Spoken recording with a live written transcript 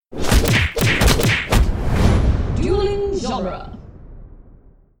genre.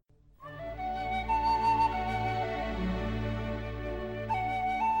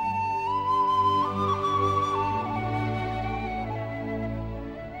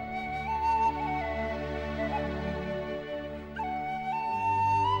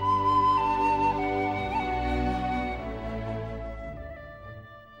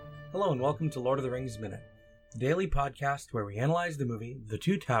 Hello and welcome to Lord of the Rings Minute, the daily podcast where we analyze the movie The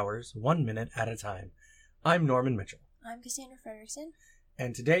Two Towers 1 minute at a time. I'm Norman Mitchell. I'm Cassandra Fredrickson.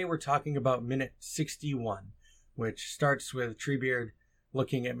 And today we're talking about minute 61, which starts with Treebeard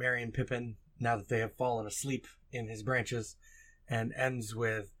looking at Merry and Pippin now that they have fallen asleep in his branches, and ends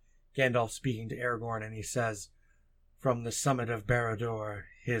with Gandalf speaking to Aragorn, and he says, "From the summit of Barad-dûr,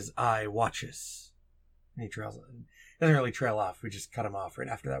 his eye watches." And he trails it. Doesn't really trail off. We just cut him off right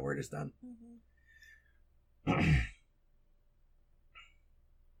after that word is done. Mm-hmm.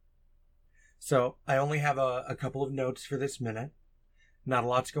 So I only have a couple of notes for this minute. Not a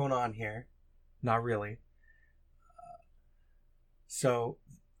lot's going on here. Not really. So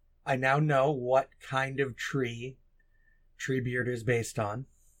I now know what kind of tree Treebeard is based on.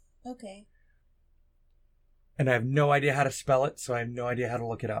 Okay. And I have no idea how to spell it, so I have no idea how to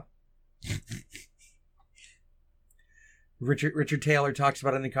look it up. Richard Taylor talks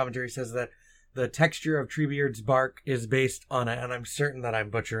about it in the commentary, says that the texture of Treebeard's bark is based on it, and I'm certain that I'm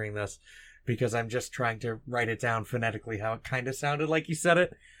butchering this because I'm just trying to write it down phonetically how it kind of sounded like he said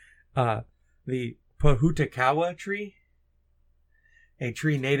it. The Pohutakawa tree, a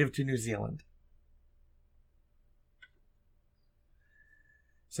tree native to New Zealand.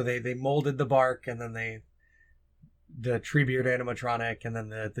 So they molded the bark, and then the Treebeard animatronic, and then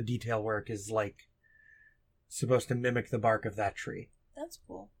the detail work is like supposed to mimic the bark of that tree. That's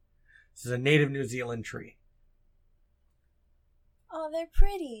cool. This is a native New Zealand tree. Oh, they're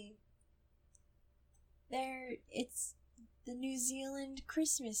pretty. It's the New Zealand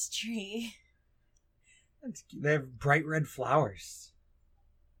Christmas tree. They have bright red flowers.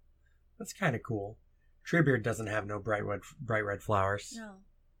 That's kind of cool. Treebeard doesn't have no bright red flowers. No,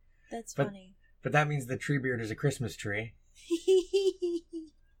 that's funny. But that means the Treebeard is a Christmas tree.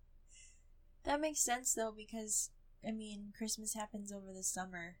 That makes sense, though, because, Christmas happens over the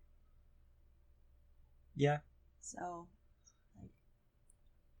summer. Yeah. So,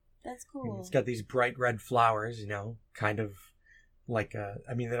 that's cool. It's got these bright red flowers, kind of like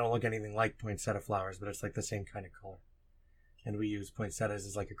they don't look anything like poinsettia flowers, but it's like the same kind of color. And we use poinsettias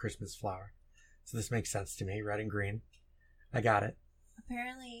as like a Christmas flower. So this makes sense to me, red and green. I got it.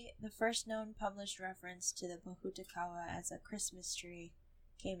 Apparently, the first known published reference to the Pohutakawa as a Christmas tree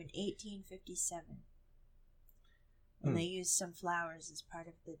came in 1857. And they used some flowers as part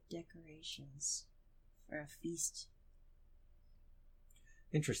of the decorations for a feast.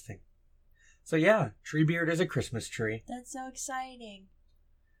 Interesting. So yeah, Treebeard is a Christmas tree. That's so exciting.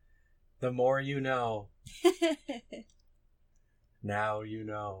 The more you know. Now you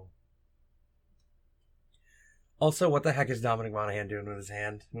know. Also, what the heck is Dominic Monaghan doing with his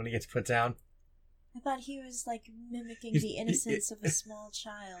hand when he gets put down? I thought he was mimicking the innocence of a small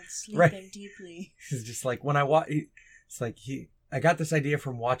child sleeping right. deeply. He's just like, when I I got this idea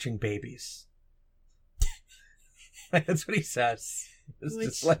from watching babies. That's what he says. It's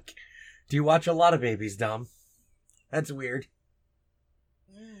just like, do you watch a lot of babies, Dom? That's weird.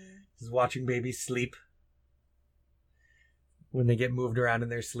 Just watching babies sleep. When they get moved around in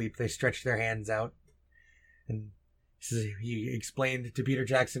their sleep, they stretch their hands out. And he explained to Peter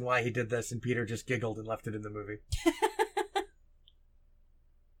Jackson why he did this, and Peter just giggled and left it in the movie.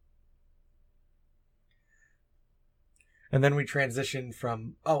 And then we transition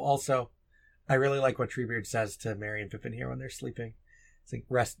from... Oh, also, I really like what Treebeard says to Merry and Pippin here when they're sleeping. It's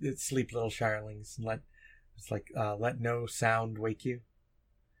like, sleep, little shirelings, and let no sound wake you.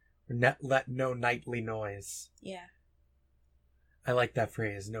 Or let no nightly noise. Yeah. I like that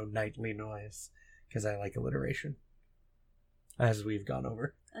phrase, no nightly noise, because I like alliteration. As we've gone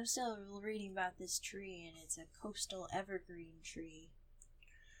over. I'm still reading about this tree, and it's a coastal evergreen tree.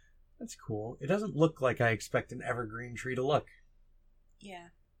 That's cool. It doesn't look like I expect an evergreen tree to look. Yeah.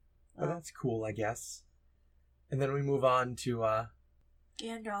 But that's cool, I guess. And then we move on to...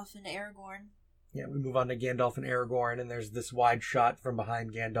 Gandalf and Aragorn. Yeah, we move on to Gandalf and Aragorn, and there's this wide shot from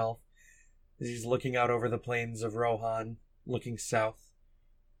behind Gandalf as he's looking out over the plains of Rohan, looking south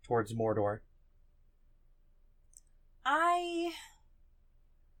towards Mordor. I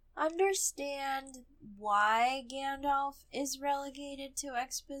understand why Gandalf is relegated to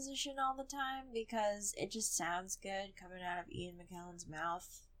exposition all the time, because it just sounds good coming out of Ian McKellen's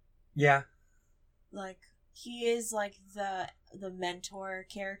mouth. Yeah. He is the mentor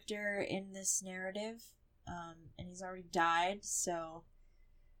character in this narrative. and he's already died, so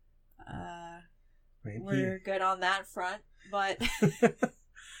Right? we're good on that front. But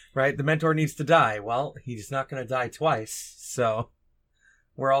Right? The mentor needs to die. Well, he's not going to die twice, so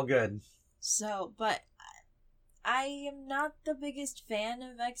we're all good. so, but I am not the biggest fan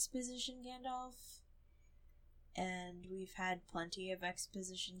of exposition Gandalf, and we've had plenty of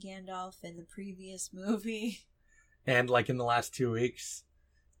exposition Gandalf in the previous movie. And like in the last 2 weeks.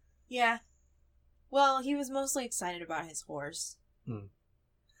 Yeah. Well, he was mostly excited about his horse.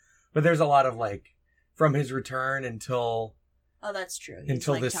 But there's a lot of like, from his return until... Oh, that's true. He's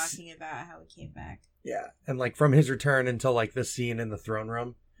Until like this- talking about how he came back. Yeah. And like from his return until like this scene in the throne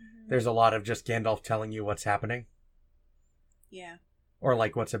room, there's a lot of just Gandalf telling you what's happening. Yeah. Or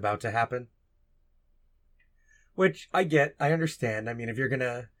like what's about to happen. Which I get, I understand. I mean, if you're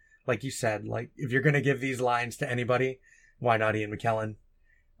gonna, like you said, like if you're gonna give these lines to anybody, why not Ian McKellen?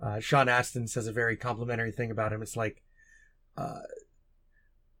 Sean Astin says a very complimentary thing about him. It's like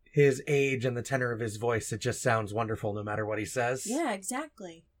his age and the tenor of his voice, it just sounds wonderful no matter what he says. Yeah,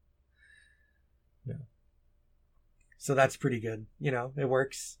 exactly. Yeah. So that's pretty good. You know, it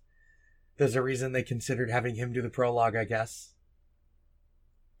works. There's a reason they considered having him do the prologue, I guess.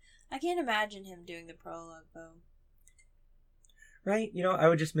 I can't imagine him doing the prologue, though. Right? You know, I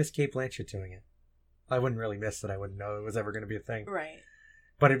would just miss Kate Blanchett doing it. I wouldn't really miss that. I wouldn't know it was ever going to be a thing. Right.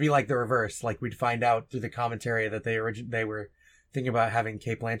 But it'd be like the reverse. Like we'd find out through the commentary that they were thinking about having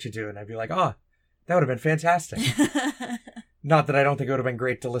Kate Blanchett do it. And I'd be like, oh, that would have been fantastic. Not that I don't think it would have been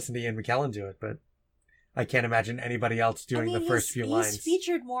great to listen to Ian McKellen do it, but I can't imagine anybody else doing the first few lines. He's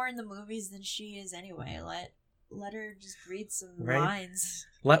featured more in the movies than she is anyway. Let her just read some lines.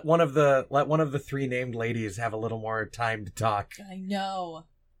 Let one of the 3 named ladies have a little more time to talk. I know.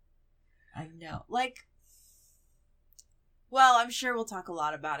 Like, well, I'm sure we'll talk a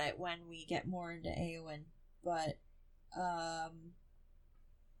lot about it when we get more into Eowyn, but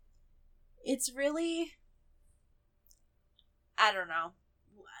it's really, I don't know.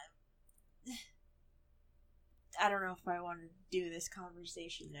 I don't know if I want to do this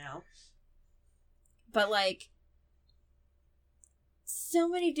conversation now. But, like, so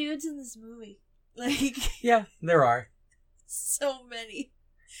many dudes in this movie. Like, Yeah, there are. so many.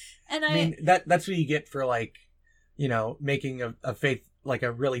 And I mean, that's what you get for, like, you know, making a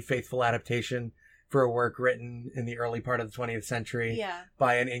really faithful adaptation for a work written in the early part of the 20th century yeah,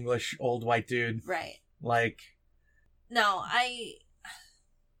 by an English old white dude. right. Like, No,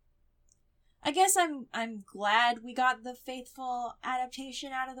 I guess I'm glad we got the faithful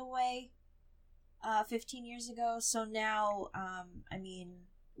adaptation out of the way 15 years ago. So now, I mean,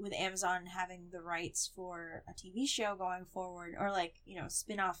 with Amazon having the rights for a TV show going forward, or like, you know,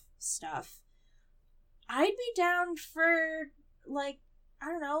 spin-off stuff, I'd be down for, like, I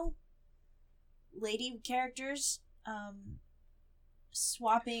don't know, lady characters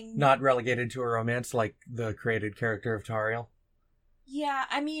swapping. not relegated to a romance like the created character of Tariel. Yeah,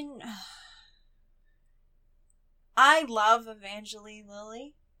 I mean, I love Evangeline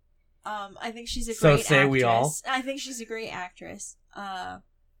Lilly. I think she's a great actress. So say we all. I think she's a great actress. I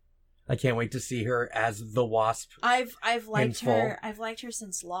can't wait to see her as the Wasp. I've liked her. I've liked her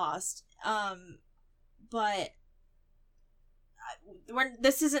since Lost. But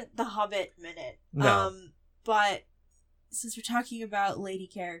this isn't the Hobbit minute. No. But since we're talking about lady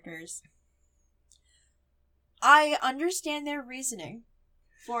characters, I understand their reasoning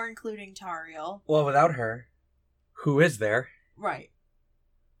for including Tariel. Well, without her, who is there? Right.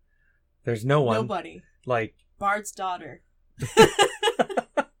 There's no one. Nobody. Like Bard's daughter.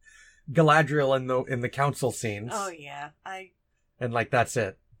 Galadriel in the council scenes. Oh yeah, and like that's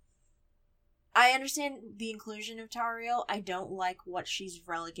it. I understand the inclusion of Tariel. I don't like what she's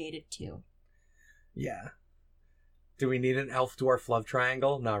relegated to. Yeah. Do we need an elf-dwarf love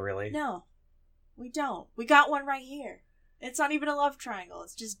triangle? Not really. No, we don't. We got one right here. It's not even a love triangle.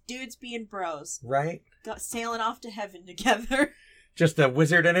 It's just dudes being bros. Right? Sailing off to heaven together. Just a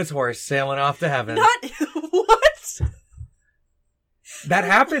wizard and his horse sailing off to heaven. Not... What? That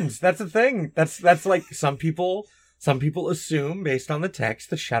happens. That's the thing. That's like some people assume based on the text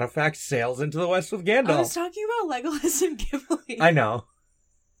that Shadowfax sails into the west with Gandalf. I was talking about Legolas and Gimli. I know.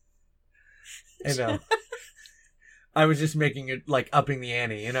 I was just making it like upping the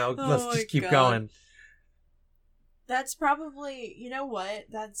ante, you know? Let's just keep going. That's probably, you know what?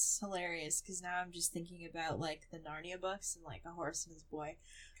 That's hilarious because now I'm just thinking about like the Narnia books and like a horse and his boy.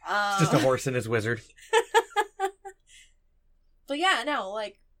 It's just a horse and his wizard. But yeah, no,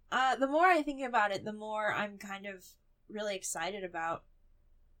 like the more I think about it, the more I'm kind of really excited about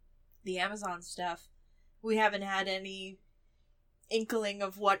the Amazon stuff. We haven't had any inkling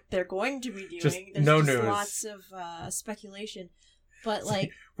of what they're going to be doing. Just There's no just news. lots of speculation. But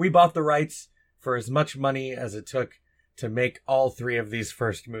like, we bought the rights for as much money as it took to make all 3 of these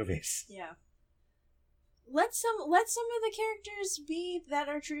first movies. yeah. Let some of the characters be that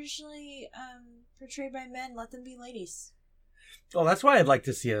are traditionally portrayed by men. Let them be ladies. Well, that's why I'd like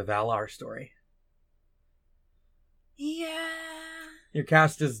to see a Valar story. Yeah. Your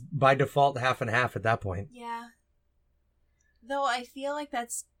cast is by default half and half at that point. Yeah. Though I feel like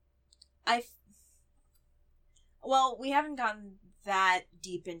that's... Well, we haven't gotten that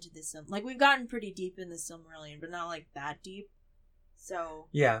deep into the Like, we've gotten pretty deep in the Silmarillion, but not, like, that deep. So...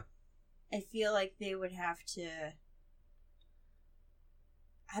 Yeah. I feel like they would have to...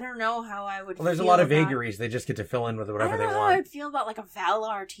 I don't know how I would Well, there's a feel lot of about... vagaries. They just get to fill in with whatever I they don't know how want. I'd feel about, like, a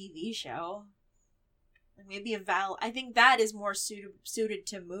Valar TV show. Like, maybe I think that is more suited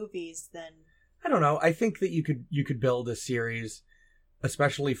to movies than... I don't know. I think that you could build a series,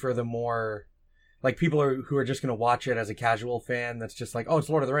 especially for the more... Like, people who are just going to watch it as a casual fan that's just like, oh, it's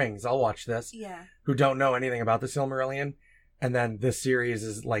Lord of the Rings, I'll watch this. Yeah. Who don't know anything about the Silmarillion. And then this series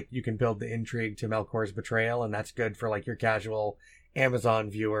is like, you can build the intrigue to Melkor's betrayal, and that's good for like your casual Amazon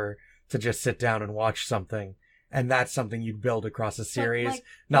viewer to just sit down and watch something. And that's something you'd build across a series,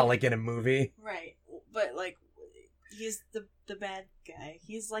 not like in a movie. Right. But like, he's the bad guy.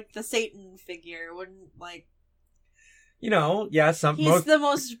 He's like the Satan figure. Wouldn't like... You know, yeah, He's the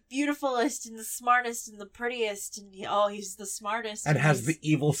most beautifulest and the smartest and the prettiest, and he's the smartest. And has the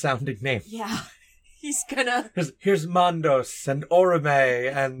evil sounding name. Yeah. He's gonna... Here's Mandos and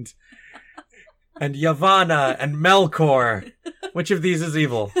Orome and Yavanna and Melkor. Which of these is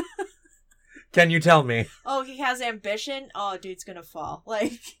evil? Can you tell me? Oh, he has ambition? Oh, dude's gonna fall.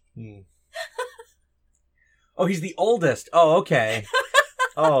 Like... Oh, he's the oldest. Oh, okay.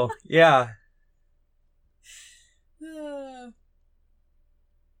 Oh, yeah.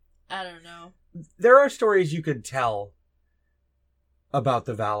 I don't know. There are stories you could tell about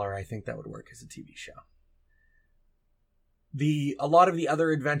the Valar, I think that would work as a TV show. A lot of the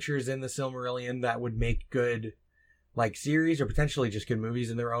other adventures in the Silmarillion that would make good, like, series or potentially just good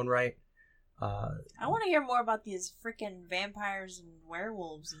movies in their own right. I want to hear more about these freaking vampires and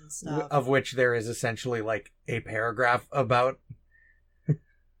werewolves and stuff. Of which there is essentially, like, a paragraph about.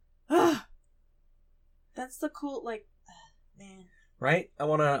 That's the cool, like, man. Right? I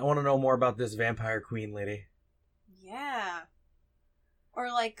wanna know more about this vampire queen lady. Yeah. Or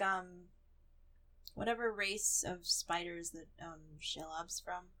like, whatever race of spiders that, Shelob's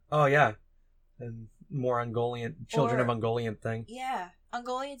from. Oh, yeah. And more Ungoliant, Children of Ungoliant thing. Yeah.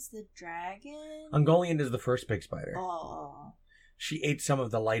 Ungoliant's the dragon? Ungoliant is the first big spider. Oh. She ate some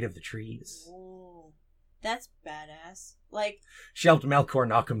of the light of the trees. Oh. That's badass. Like... She helped Melkor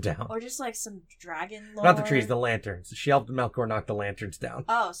knock him down. Or just like some dragon lore. Not the trees, the lanterns. She helped Melkor knock the lanterns down.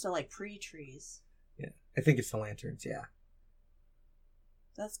 Oh, so like pre-trees. Yeah. I think it's the lanterns, yeah.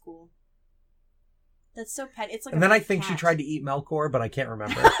 That's cool. That's so petty. It's like and then I think she tried to eat Melkor, but I can't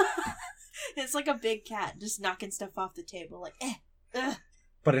remember. It's like a big cat just knocking stuff off the table, like, ugh.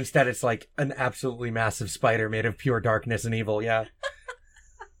 But instead it's like an absolutely massive spider made of pure darkness and evil, yeah.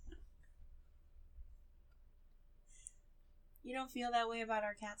 You don't feel that way about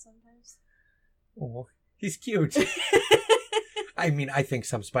our cat sometimes? Oh, he's cute. I mean, I think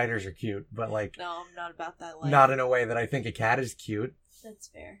some spiders are cute, but like... No, I'm not about that life. Not in a way that I think a cat is cute. That's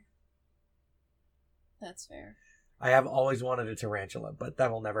fair. That's fair. I have always wanted a tarantula, but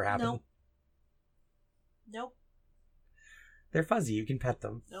that will never happen. Nope. They're fuzzy, you can pet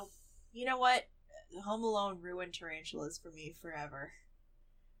them. Nope. You know what? Home Alone ruined tarantulas for me forever.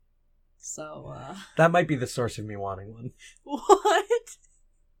 So, That might be the source of me wanting one. What?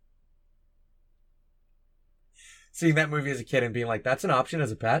 Seeing that movie as a kid and being like, that's an option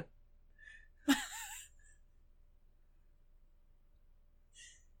as a pet?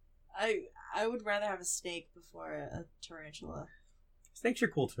 I would rather have a snake before a tarantula. Snakes are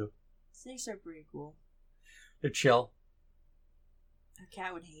cool too. Snakes are pretty cool. They're chill. A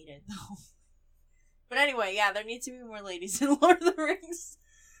cat would hate it, though. But anyway, yeah, there needs to be more ladies in Lord of the Rings.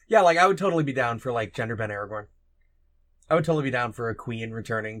 Yeah, like, I would totally be down for, like, gender bent Aragorn. I would totally be down for a queen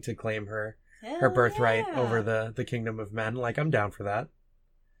returning to claim her birthright over the kingdom of men. Like, I'm down for that.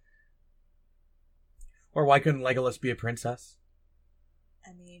 Or why couldn't Legolas be a princess?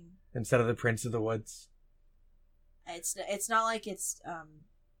 I mean... Instead of the Prince of the Woods? It's not like it's...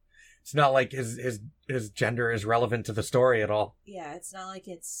 It's not like his gender is relevant to the story at all. Yeah, it's not like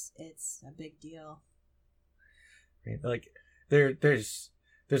it's a big deal. Right? Like, there's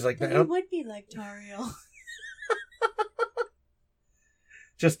like... But he would be like Tauriel.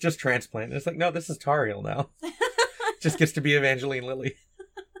 Just transplant. It's like, no, this is Tauriel now. Just gets to be Evangeline Lilly.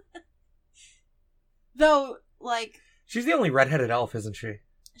 Though, like... She's the only redheaded elf, isn't she?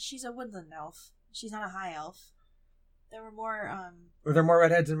 She's a woodland elf. She's not a high elf. There were more, Were there more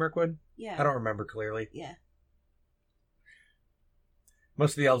redheads in Mirkwood? Yeah. I don't remember clearly. Yeah.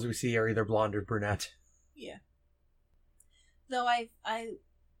 Most of the elves we see are either blonde or brunette. Yeah. Though I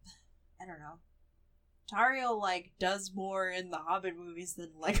don't know. Tauriel, like, does more in the Hobbit movies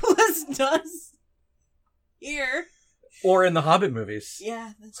than Legolas does here. Or in the Hobbit movies.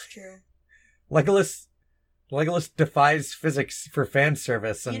 Yeah, that's true. Legolas defies physics for fan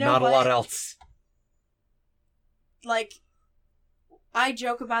service and not a lot else. Like, I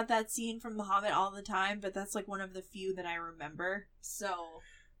joke about that scene from The Hobbit all the time, but that's like one of the few that I remember. So,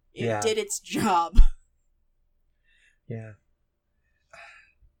 it did its job. Yeah.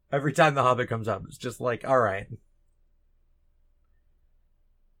 Every time The Hobbit comes up, it's just like, alright.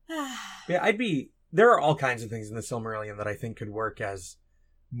 Yeah, there are all kinds of things in the Silmarillion that I think could work as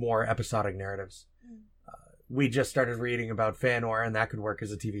more episodic narratives. We just started reading about Fëanor, and that could work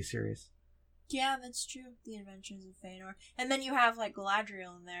as a TV series. Yeah, that's true. The Adventures of Fëanor. And then you have, like,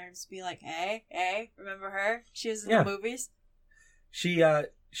 Galadriel in there, just be like, hey, remember her? She was in the movies. She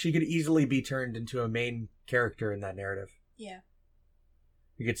could easily be turned into a main character in that narrative. Yeah.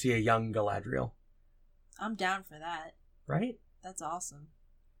 You could see a young Galadriel. I'm down for that. Right? That's awesome.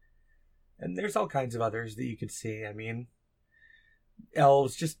 And there's all kinds of others that you could see. I mean,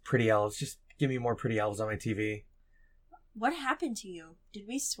 elves, just pretty elves. Just give me more pretty elves on my TV. What happened to you? Did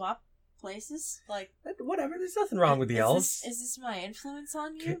we swap places? Like, whatever. There's nothing wrong with the elves. Is this my influence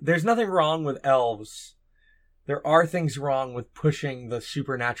on you? There's nothing wrong with elves. There are things wrong with pushing the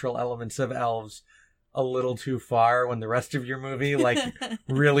supernatural elements of elves a little too far when the rest of your movie, like,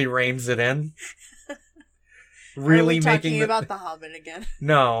 really reins it in. Really Are we making talking about The Hobbit again?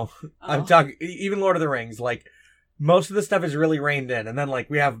 No. Oh. I'm talking, even Lord of the Rings, like, most of the stuff is really reined in. And then, like,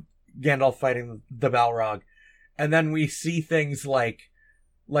 we have Gandalf fighting the Balrog. And then we see things like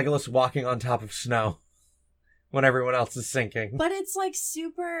Legolas walking on top of snow when everyone else is sinking. But it's, like,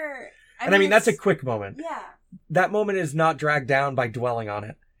 super... I mean, that's a quick moment. Yeah. That moment is not dragged down by dwelling on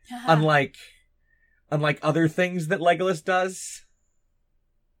it. Unlike other things that Legolas does.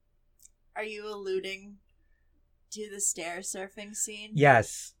 Are you alluding to the stair surfing scene?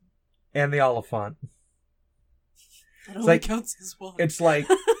 Yes. And the Oliphant. That only counts as one. It's like,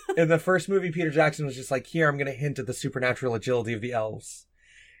 in the first movie, Peter Jackson was just like, here, I'm going to hint at the supernatural agility of the elves.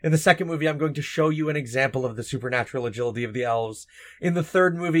 In the second movie, I'm going to show you an example of the supernatural agility of the elves. In the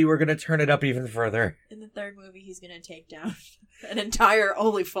third movie, we're going to turn it up even further. In the third movie, he's going to take down an entire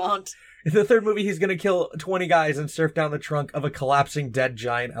Oliphant. In the third movie, he's going to kill 20 guys and surf down the trunk of a collapsing dead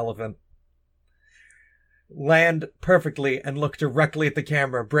giant elephant. Land perfectly and look directly at the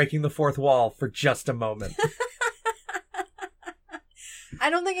camera, breaking the fourth wall for just a moment. I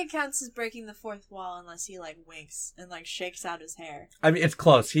don't think it counts as breaking the fourth wall unless he, like, winks and, like, shakes out his hair. I mean, it's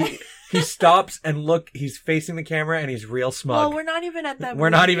close. He stops and he's facing the camera and he's real smug. Well, we're not even at that We're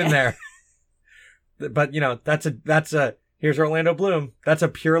not even there. But, you know, that's a, here's Orlando Bloom. That's a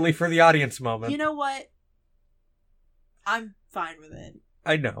purely for the audience moment. You know what? I'm fine with it.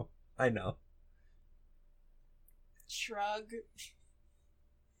 I know. Shrug.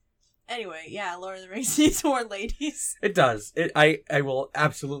 Anyway, yeah, Lord of the Rings needs more ladies. It does. I will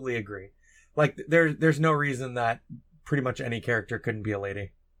absolutely agree. Like, there's no reason that pretty much any character couldn't be a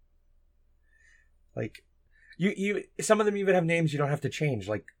lady. Like, you some of them even have names you don't have to change.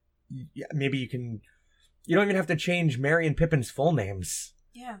 Like, maybe you don't even have to change Merry and Pippin's full names.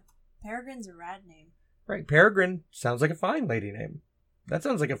 Yeah, Peregrine's a rad name. Right, Peregrine sounds like a fine lady name. That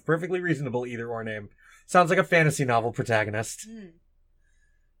sounds like a perfectly reasonable either-or name. Sounds like a fantasy novel protagonist.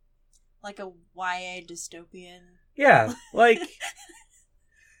 Like a YA dystopian. Yeah, like,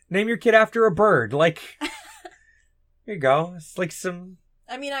 name your kid after a bird. Like, here you go. It's like some...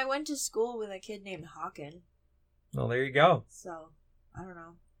 I mean, I went to school with a kid named Hawken. Well, there you go. So, I don't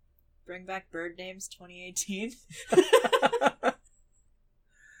know. Bring back bird names 2018.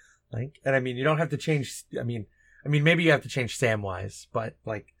 Like, and I mean, you don't have to change... I mean, maybe you have to change Samwise, but,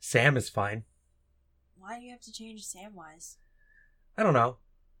 like, Sam is fine. Why do you have to change Samwise? I don't know.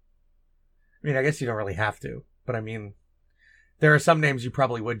 I mean, I guess you don't really have to, but I mean, there are some names you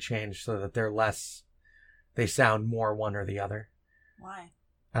probably would change so that they sound more one or the other. Why?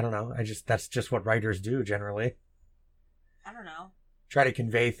 I don't know. That's just what writers do generally. I don't know. Try to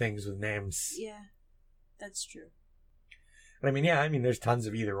convey things with names. Yeah, that's true. But I mean, there's tons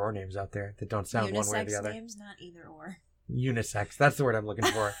of either or names out there that don't sound one way or the other. Unisex names, not either or. Unisex. That's the word I'm looking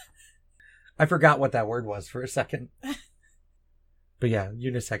for. I forgot what that word was for a second. But yeah,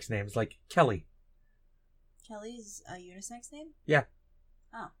 unisex names like Kelly. Kelly's a unisex name? Yeah.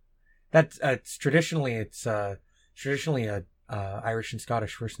 Oh. That's it's traditionally a Irish and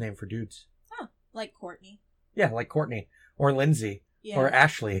Scottish first name for dudes. Oh, like Courtney. Yeah, like Courtney or Lindsay Yeah. or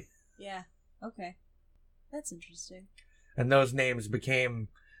Ashley. Yeah. Okay. That's interesting. And those names became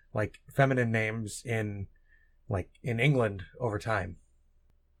like feminine names in England over time.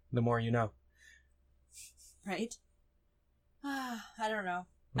 The more you know. Right? I don't know.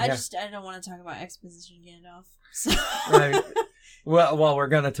 Yeah. I don't want to talk about exposition Gandalf. So. Right. Well, we're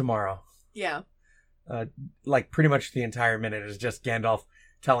gonna tomorrow. Yeah. Like pretty much the entire minute is just Gandalf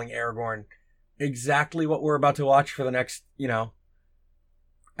telling Aragorn exactly what we're about to watch for the next,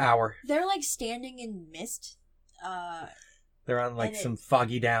 hour. They're like standing in mist. They're on like and some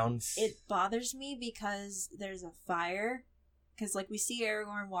foggy downs. It bothers me because there's a fire. Because like we see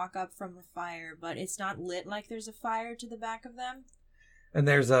Aragorn walk up from the fire, but it's not lit like there's a fire to the back of them. And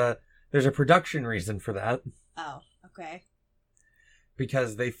there's a production reason for that. Oh, okay.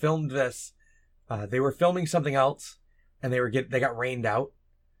 Because they filmed this, they were filming something else, and they got rained out,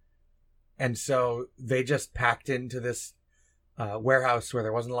 and so they just packed into this warehouse where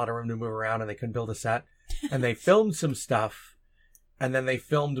there wasn't a lot of room to move around, and they couldn't build a set, and they filmed some stuff, and then they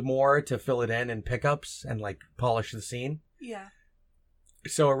filmed more to fill it in pickups and like polish the scene. Yeah.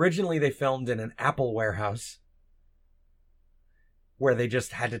 So originally they filmed in an Apple warehouse where they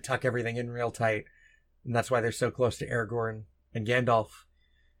just had to tuck everything in real tight, and that's why they're so close to Aragorn and Gandalf.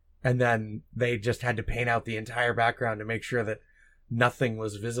 And then they just had to paint out the entire background to make sure that nothing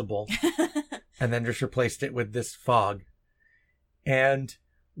was visible, and then just replaced it with this fog. And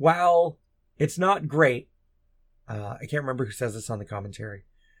while it's not great, I can't remember who says this on the commentary,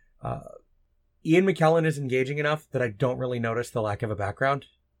 Ian McKellen is engaging enough that I don't really notice the lack of a background.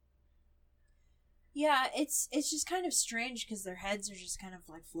 Yeah, it's just kind of strange because their heads are just kind of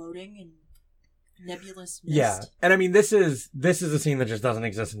like floating in nebulous mist. Yeah, and I mean this is a scene that just doesn't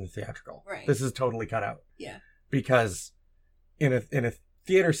exist in the theatrical. Right. This is totally cut out. Yeah. Because in a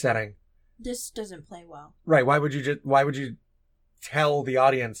theater setting, this doesn't play well. Right? Why would you tell the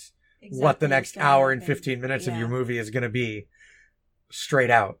audience what the next hour and 15 minutes of your movie is going to be straight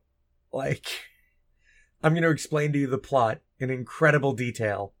out? Like, I'm going to explain to you the plot in incredible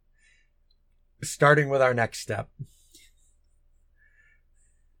detail, starting with our next step.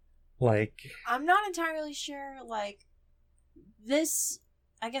 Like, I'm not entirely sure, like, this,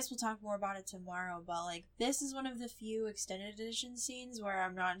 I guess we'll talk more about it tomorrow, but, like, this is one of the few extended edition scenes where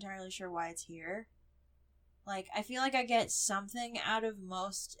I'm not entirely sure why it's here. Like, I feel like I get something out of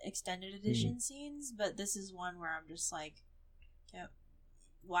most extended edition scenes, but this is one where I'm just like,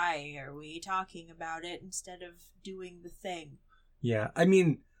 why are we talking about it instead of doing the thing? Yeah, I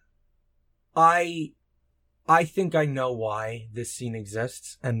mean, I think I know why this scene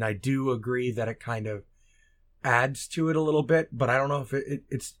exists, and I do agree that it kind of adds to it a little bit, but I don't know if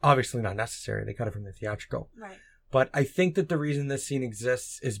it's obviously not necessary. They cut it from the theatrical. Right. But I think that the reason this scene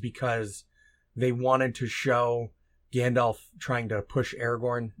exists is because they wanted to show Gandalf trying to push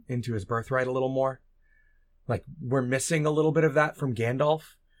Aragorn into his birthright a little more. Like, we're missing a little bit of that from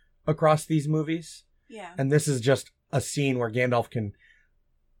Gandalf across these movies. Yeah. And this is just a scene where Gandalf can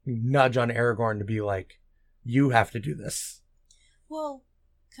nudge on Aragorn to be like, you have to do this. Well,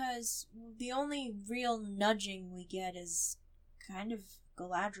 because the only real nudging we get is kind of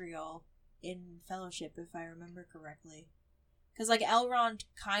Galadriel in Fellowship, if I remember correctly. Because, like, Elrond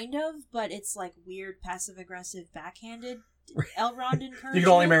kind of, but it's, like, weird, passive-aggressive, backhanded Elrond encouragement. You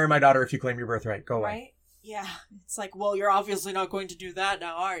can only marry my daughter if you claim your birthright. Go away. Right? Yeah. It's like, well, you're obviously not going to do that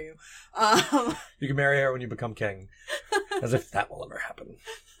now, are you? You can marry her when you become king. As if that will ever happen.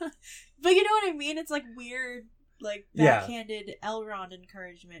 But you know what I mean? It's, like, weird, like, backhanded Elrond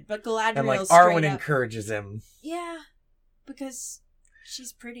encouragement. But Galadriel and, like, straight Arwen up encourages him. Yeah. Because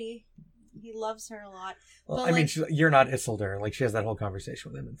she's pretty. He loves her a lot. Well, but, I mean, like, you're not Isildur. Like, she has that whole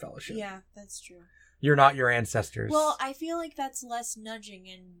conversation with him in Fellowship. Yeah, that's true. You're not your ancestors. Well, I feel like that's less nudging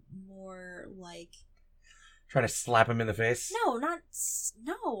and more like trying to slap him in the face.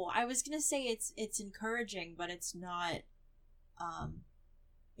 No. I was gonna say it's encouraging, but it's not.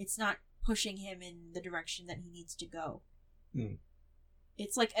 It's not pushing him in the direction that he needs to go. Mm.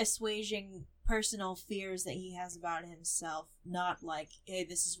 It's like assuaging personal fears that he has about himself, not like, hey,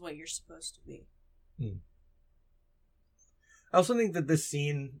 this is what you're supposed to be. Mm. I also think that this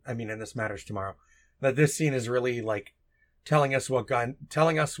scene, I mean, and this matters tomorrow, that this scene is really like telling us what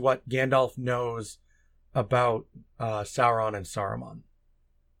Gandalf knows about Sauron and Saruman.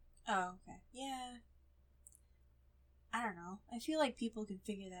 Oh, okay. Yeah. I don't know. I feel like people can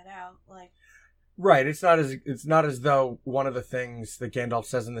figure that out. Like, right. It's not as though one of the things that Gandalf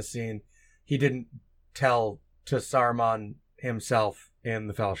says in the scene, he didn't tell to Saruman himself in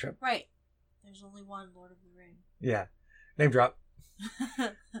the Fellowship. Right. There's only one Lord of the Ring. Yeah. Name drop.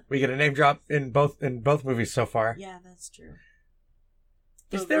 We get a name drop in both movies so far. Yeah, that's true.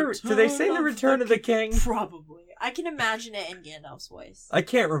 Do they say the Return of the King? Probably. I can imagine it in Gandalf's voice. I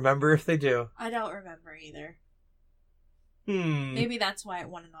can't remember if they do. I don't remember either. Hmm. Maybe that's why it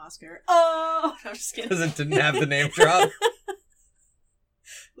won an Oscar. Oh, I'm just kidding. Because it didn't have the name drop.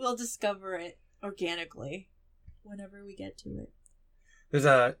 We'll discover it organically whenever we get to it.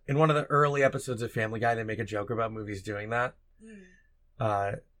 There's in one of the early episodes of Family Guy, they make a joke about movies doing that.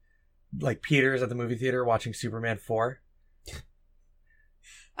 Like Peter's at the movie theater watching Superman 4.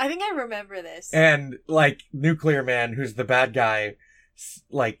 I think I remember this. And, like, Nuclear Man, who's the bad guy,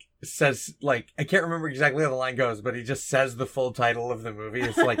 like, says, like, I can't remember exactly how the line goes, but he just says the full title of the movie.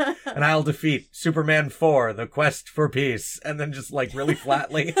 It's like, and I'll defeat Superman 4, The Quest for Peace. And then just, like, really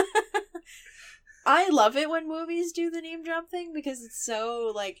flatly. I love it when movies do the name drop thing because it's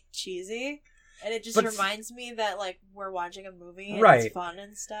so, like, cheesy. And it just reminds me that, like, we're watching a movie and it's fun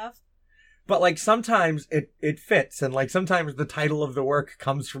and stuff. But, like, sometimes it fits, and, like, sometimes the title of the work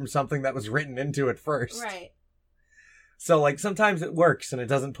comes from something that was written into it first. Right. So, like, sometimes it works and it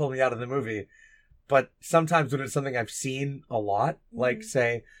doesn't pull me out of the movie. But sometimes when it's something I've seen a lot, like,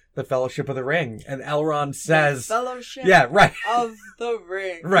 say, The Fellowship of the Ring, and Elrond says... The Fellowship of the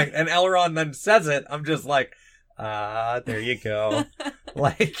Ring. Right, and Elrond then says it, I'm just like, there you go.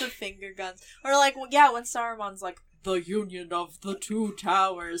 Like... The finger guns. Or, like, well, yeah, when Saruman's like, the union of the two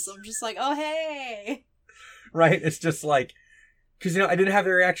towers. I'm just like, oh, hey. Right? It's just like, because, you know, I didn't have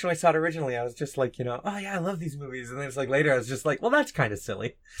the reaction when I saw it originally. I was just like, you know, oh, yeah, I love these movies. And then it's like later, I was just like, well, that's kind of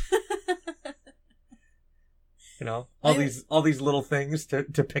silly. You know, all these little things to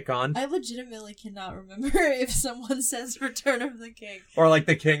pick on. I legitimately cannot remember if someone says Return of the King. Or like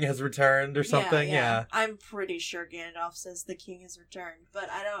the king has returned or something. Yeah. I'm pretty sure Gandalf says the king has returned, but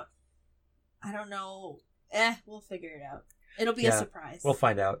I don't know. We'll figure it out. It'll be a surprise. We'll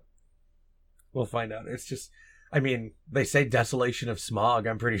find out. It's just, I mean, they say Desolation of Smog,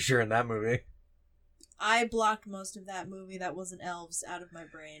 I'm pretty sure, in that movie. I blocked most of that movie that wasn't elves out of my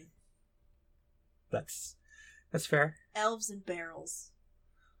brain. That's fair. Elves and barrels.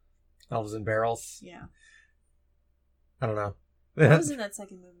 Elves and barrels? Yeah. I don't know. That was in that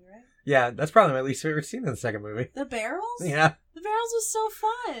second movie, right? Yeah, that's probably my least favorite scene in the second movie. The barrels? Yeah. The barrels was so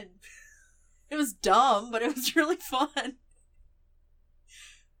fun. It was dumb, but it was really fun.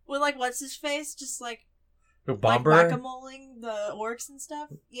 With, like, what's his face? Just, like, Bomber? Like whack-a-moling the orcs and stuff?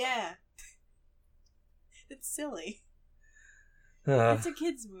 Yeah. It's silly. It's a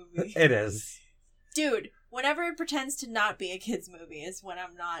kid's movie. It is. Dude, whenever it pretends to not be a kid's movie is when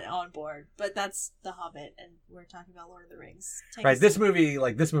I'm not on board. But that's The Hobbit, and we're talking about Lord of the Rings. Right, this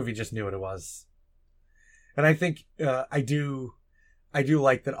movie just knew what it was. And I think, I do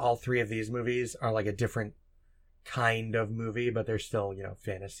like that all three of these movies are like a different kind of movie, but they're still, you know,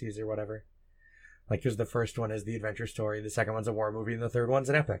 fantasies or whatever. Like, because the first one is the adventure story, the second one's a war movie, and the third one's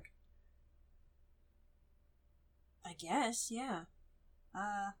an epic. I guess, yeah.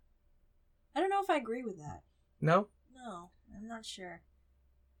 I don't know if I agree with that. No? No, I'm not sure.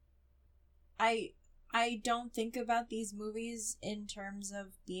 I don't think about these movies in terms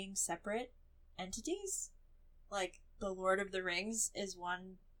of being separate entities. Like, The Lord of the Rings is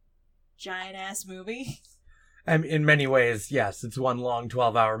one giant-ass movie. In many ways, yes. It's one long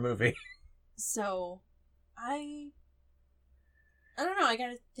 12-hour movie. So, I don't know. I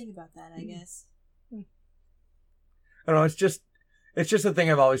gotta think about that, I guess. I don't know. It's just a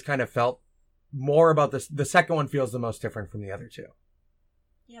thing I've always kind of felt more about this. The second one feels the most different from the other two.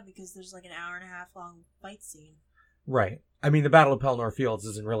 Yeah, because there's like an hour-and-a-half long fight scene. Right. I mean, the Battle of Pelennor Fields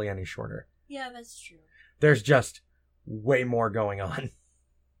isn't really any shorter. Yeah, that's true. There's just way more going on.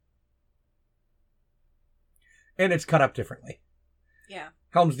 And it's cut up differently. Yeah.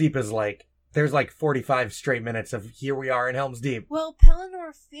 Helm's Deep is like, there's like 45 straight minutes of here we are in Helm's Deep. Well,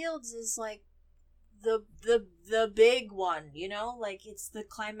 Pelennor Fields is like the big one, you know? Like, it's the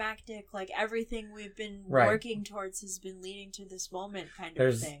climactic, like, everything we've been working towards has been leading to this moment kind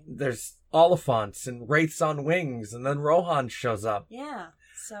of thing. There's Oliphants and Wraiths on Wings, and then Rohan shows up. Yeah,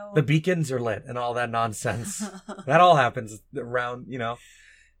 so... The beacons are lit and all that nonsense. That all happens around, you know,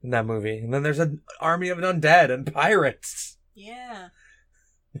 in that movie. And then there's an army of undead and pirates. Yeah.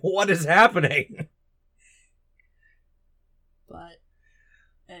 What is happening? But,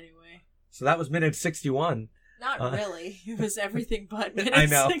 anyway. So that was minute 61. Not really. It was everything but minute I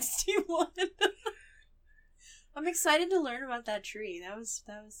know. 61. I'm excited to learn about that tree. That was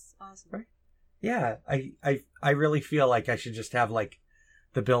awesome. Right? Yeah, I really feel like I should just have like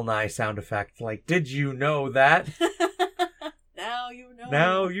the Bill Nye sound effect. Like, did you know that? Now you know.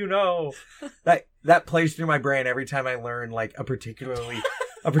 Now you know. That plays through my brain every time I learn like a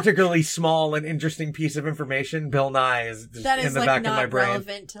particularly small and interesting piece of information. Bill Nye is just in the like, back of my brain. That is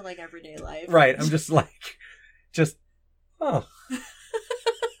relevant to like everyday life. Right. I'm just like, oh.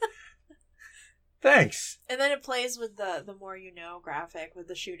 Thanks. And then it plays with the more you know graphic with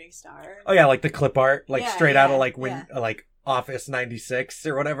the shooting star. Oh yeah, like the clip art, like straight out of like like Office 96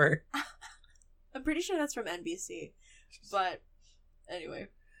 or whatever. I'm pretty sure that's from NBC. But anyway,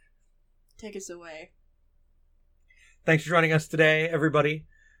 take us away. Thanks for joining us today, everybody.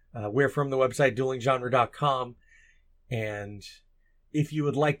 We're from the website duelinggenre.com, and if you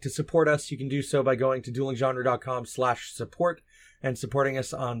would like to support us, you can do so by going to duelinggenre.com/support and supporting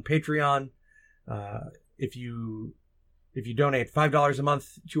us on Patreon. If you donate $5 a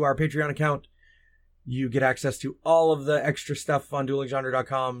month to our Patreon account, you get access to all of the extra stuff on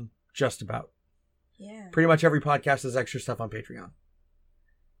duelinggenre.com, just about. Yeah. Pretty much every podcast has extra stuff on Patreon.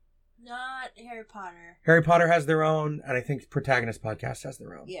 Not Harry Potter. Harry Potter has their own, and I think Protagonist Podcast has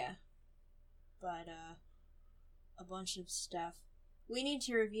their own. Yeah. But, a bunch of stuff. We need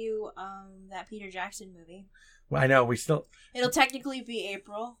to review, that Peter Jackson movie. Well, I know, we still... It'll technically be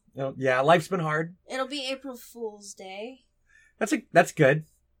April. Yeah, life's been hard. It'll be April Fool's Day. That's good.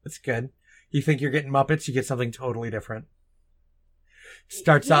 That's good. You think you're getting Muppets, you get something totally different.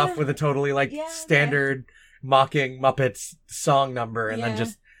 Starts off with a totally, standard mocking Muppets song number, and then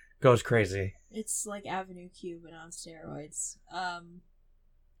just goes crazy. It's like Avenue Q, but on steroids.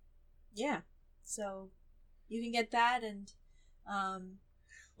 Yeah. So, you can get that, and,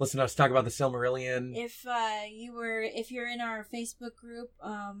 listen to us talk about the Silmarillion. If you're in our Facebook group,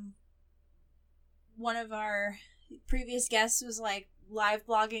 one of our previous guests was like live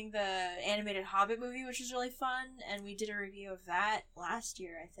blogging the animated Hobbit movie, which was really fun, and we did a review of that last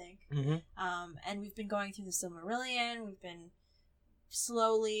year, I think. Mm-hmm. And we've been going through the Silmarillion. We've been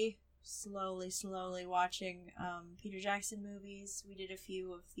slowly watching Peter Jackson movies. We did a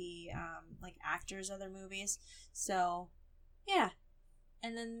few of the actors' other movies. So, yeah.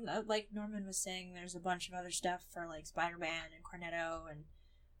 And then, like Norman was saying, there's a bunch of other stuff for, like, Spider-Man and Cornetto, and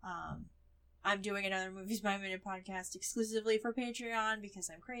I'm doing another Movies by Minute podcast exclusively for Patreon because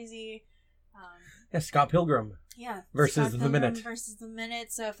I'm crazy. Scott Pilgrim. Yeah. Versus Scott the Pilgrim Minute. Versus the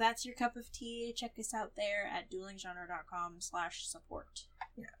Minute. So if that's your cup of tea, check us out there at duelinggenre.com/support.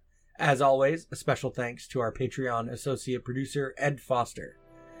 Yeah. As always, a special thanks to our Patreon associate producer, Ed Foster.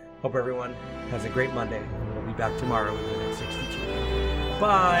 Hope everyone has a great Monday, and we'll be back tomorrow with Minute 62.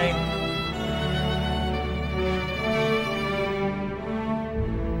 Bye!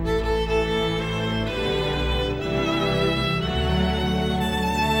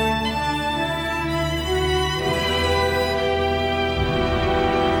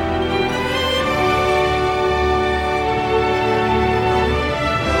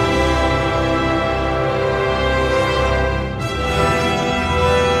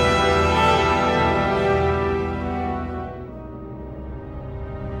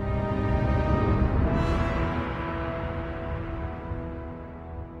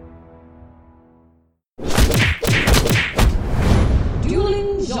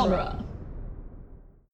 Dueling Genre.